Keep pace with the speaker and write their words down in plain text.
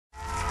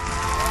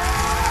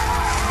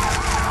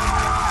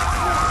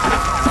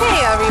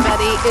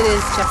everybody, it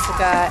is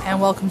Jessica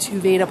and welcome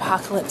to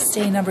VEDApocalypse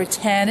day number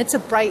 10. It's a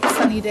bright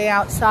sunny day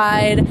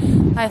outside.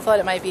 I thought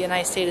it might be a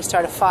nice day to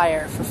start a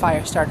fire for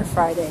Fire Starter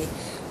Friday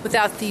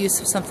without the use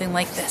of something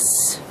like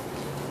this.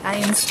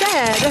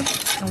 Instead,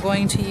 I'm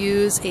going to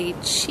use a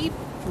cheap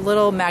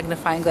little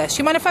magnifying glass.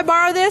 Do you mind if I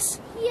borrow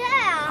this?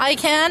 Yeah. I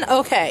can?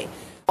 Okay.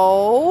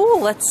 Oh,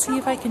 let's see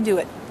if I can do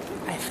it.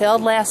 I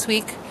failed last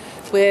week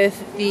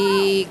with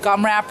the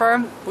gum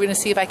wrapper. We're going to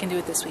see if I can do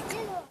it this week.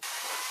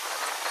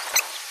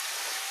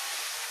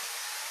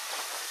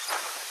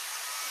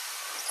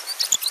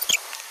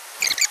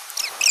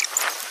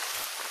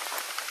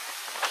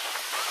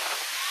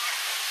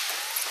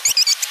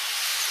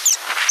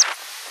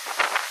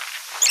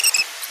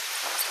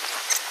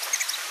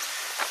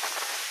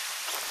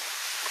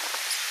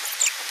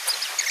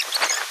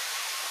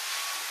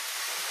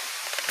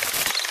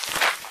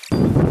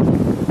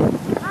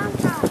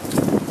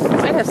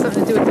 Have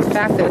something to do with the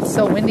fact that it's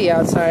so windy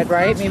outside,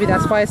 right? Maybe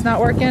that's why it's not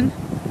working?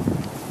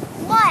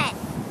 What?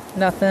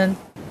 Nothing.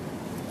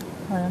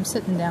 Alright, I'm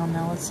sitting down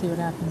now. Let's see what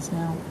happens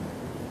now.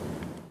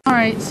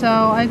 Alright, so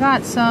I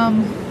got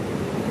some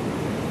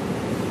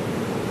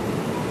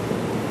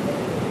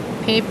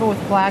paper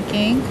with black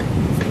ink.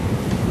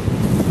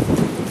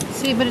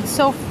 See, but it's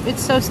so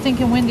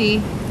stinking windy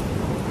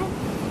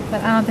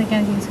that I don't think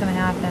anything's gonna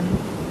happen.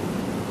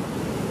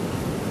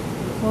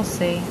 We'll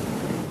see.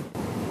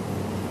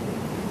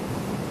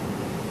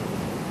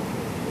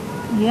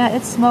 Yeah,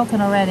 it's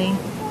smoking already.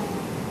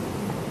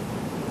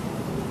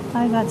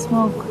 I got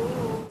smoke.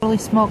 Really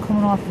smoke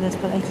coming off of this,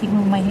 but I keep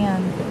moving my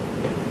hand.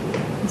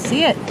 You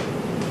see it?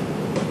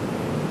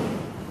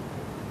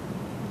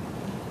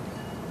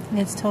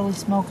 It's totally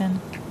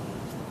smoking.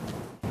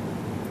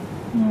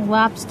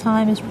 Lapse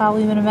time has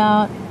probably been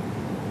about,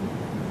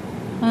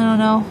 I don't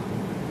know,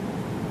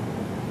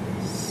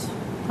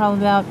 probably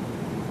about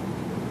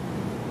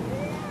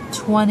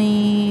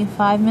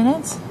 25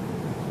 minutes.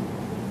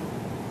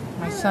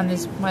 My son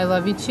is, I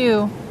love you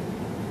too.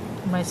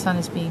 My son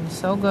is being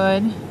so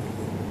good.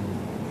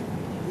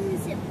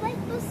 Sit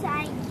right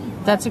beside you.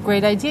 That's a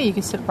great idea. You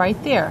can sit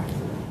right there.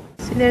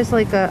 See, there's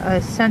like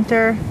a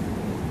center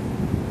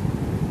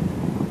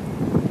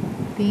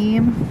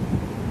beam.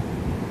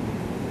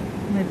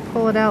 And I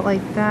pull it out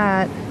like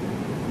that.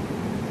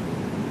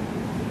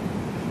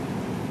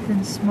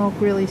 Then smoke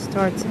really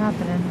starts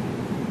happening.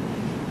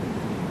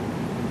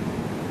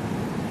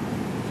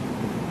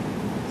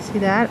 See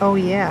that? Oh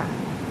yeah.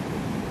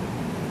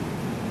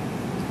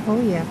 Oh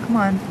yeah, come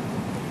on.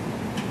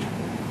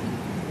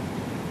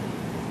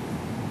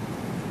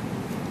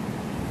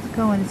 It's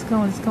going, it's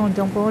going, it's going.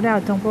 Don't blow it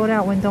out, don't blow it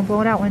out, wind, don't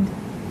blow it out, wind.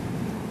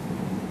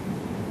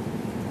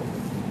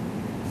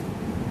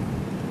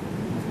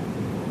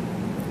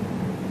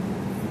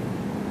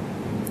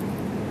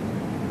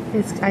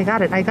 I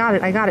got it, I got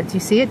it, I got it. Do you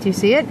see it? Do you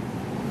see it?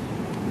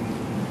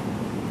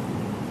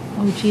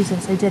 Oh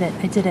Jesus, I did it,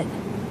 I did it.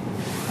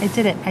 I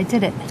did it, I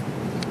did it.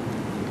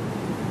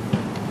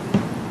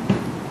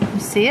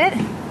 See it?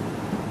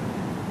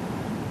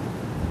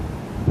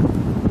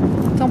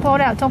 Don't blow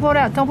it out, don't blow it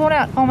out, don't blow it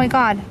out. Oh my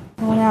God.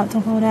 Blow it out,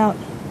 don't blow it out.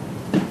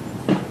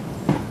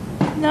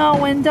 No,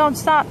 wind, don't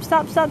stop,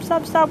 stop, stop,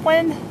 stop, stop,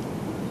 wind.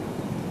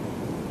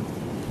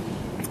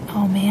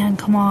 Oh man,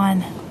 come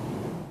on.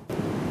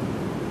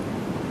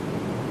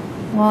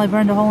 Well, I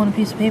burned a hole in a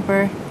piece of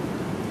paper.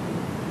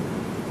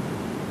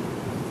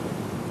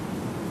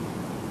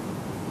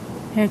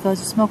 Here it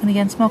goes, it's smoking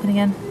again, smoking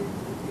again.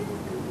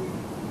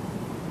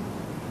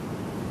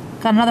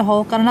 Got another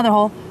hole, got another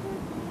hole.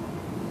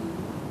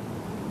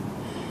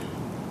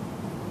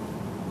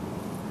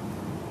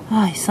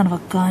 Oh, you son of a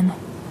gun.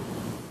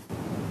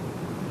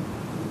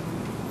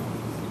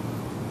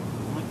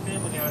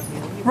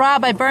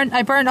 Rob, I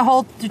burned a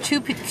hole through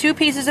two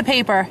pieces of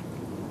paper.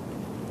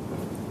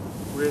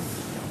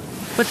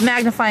 With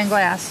magnifying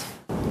glass.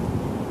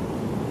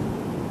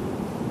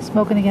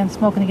 Smoking again,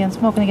 smoking again,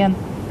 smoking again.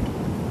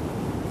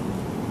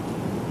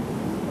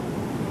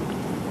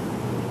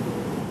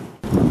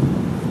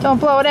 Don't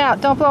blow it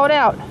out. Don't blow it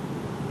out.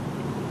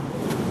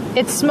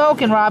 It's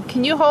smoking, Rob.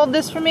 Can you hold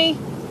this for me?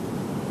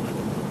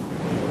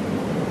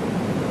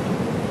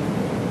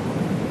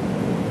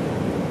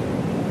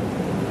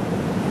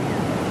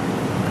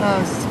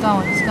 Oh, it's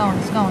going, it's going,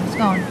 it's going, it's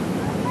going.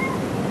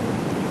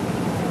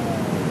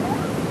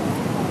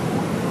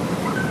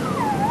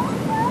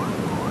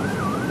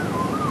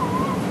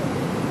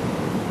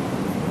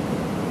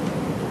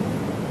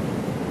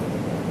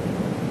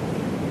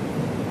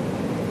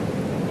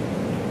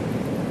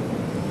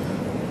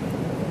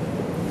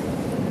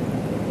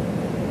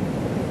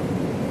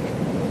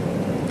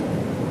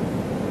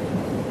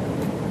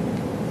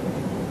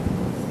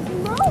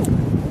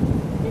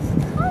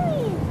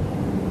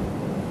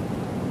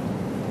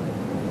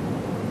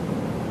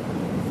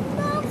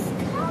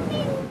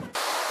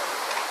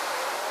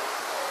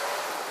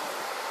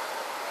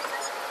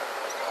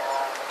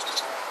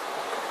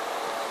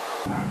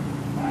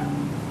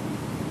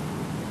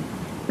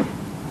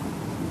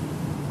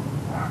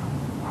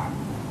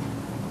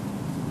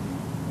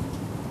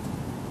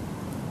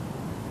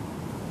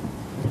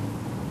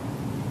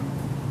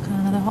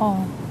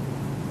 hole.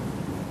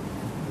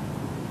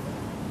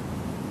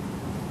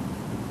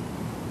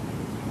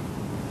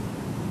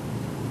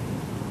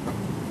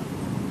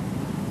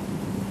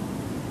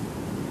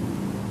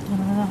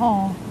 Down in the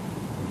hole.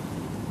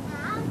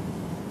 Mom,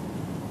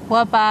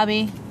 What,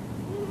 Bobby?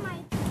 you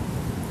might.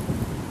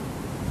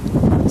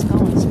 It's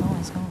going, it's going,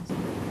 it's going.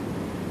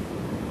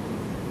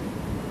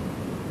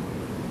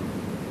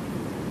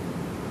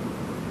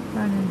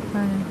 Burning,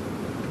 burning.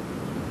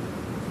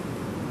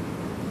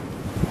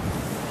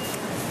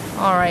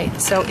 Alright,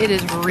 so it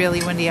is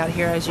really windy out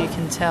here, as you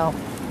can tell.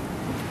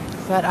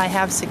 But I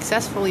have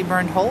successfully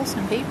burned holes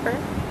in paper.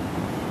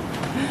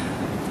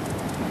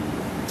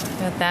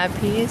 Got that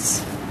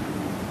piece.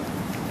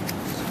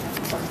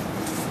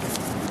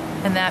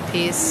 And that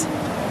piece.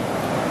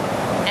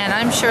 And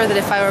I'm sure that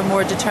if I were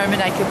more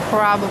determined, I could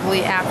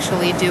probably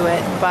actually do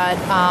it. But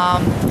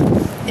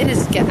it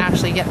is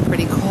actually getting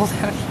pretty cold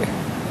out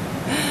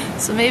here.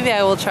 So maybe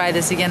I will try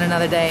this again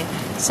another day.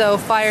 So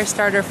fire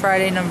starter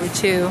Friday number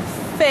 2.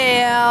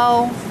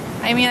 Fail.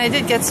 I mean, I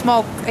did get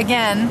smoke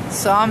again,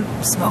 so I'm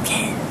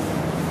smoking.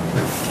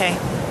 Okay.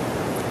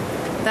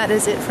 That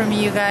is it for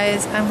me, you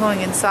guys. I'm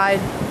going inside.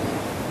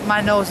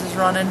 My nose is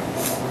running.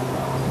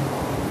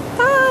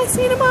 Bye.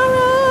 See you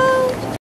tomorrow.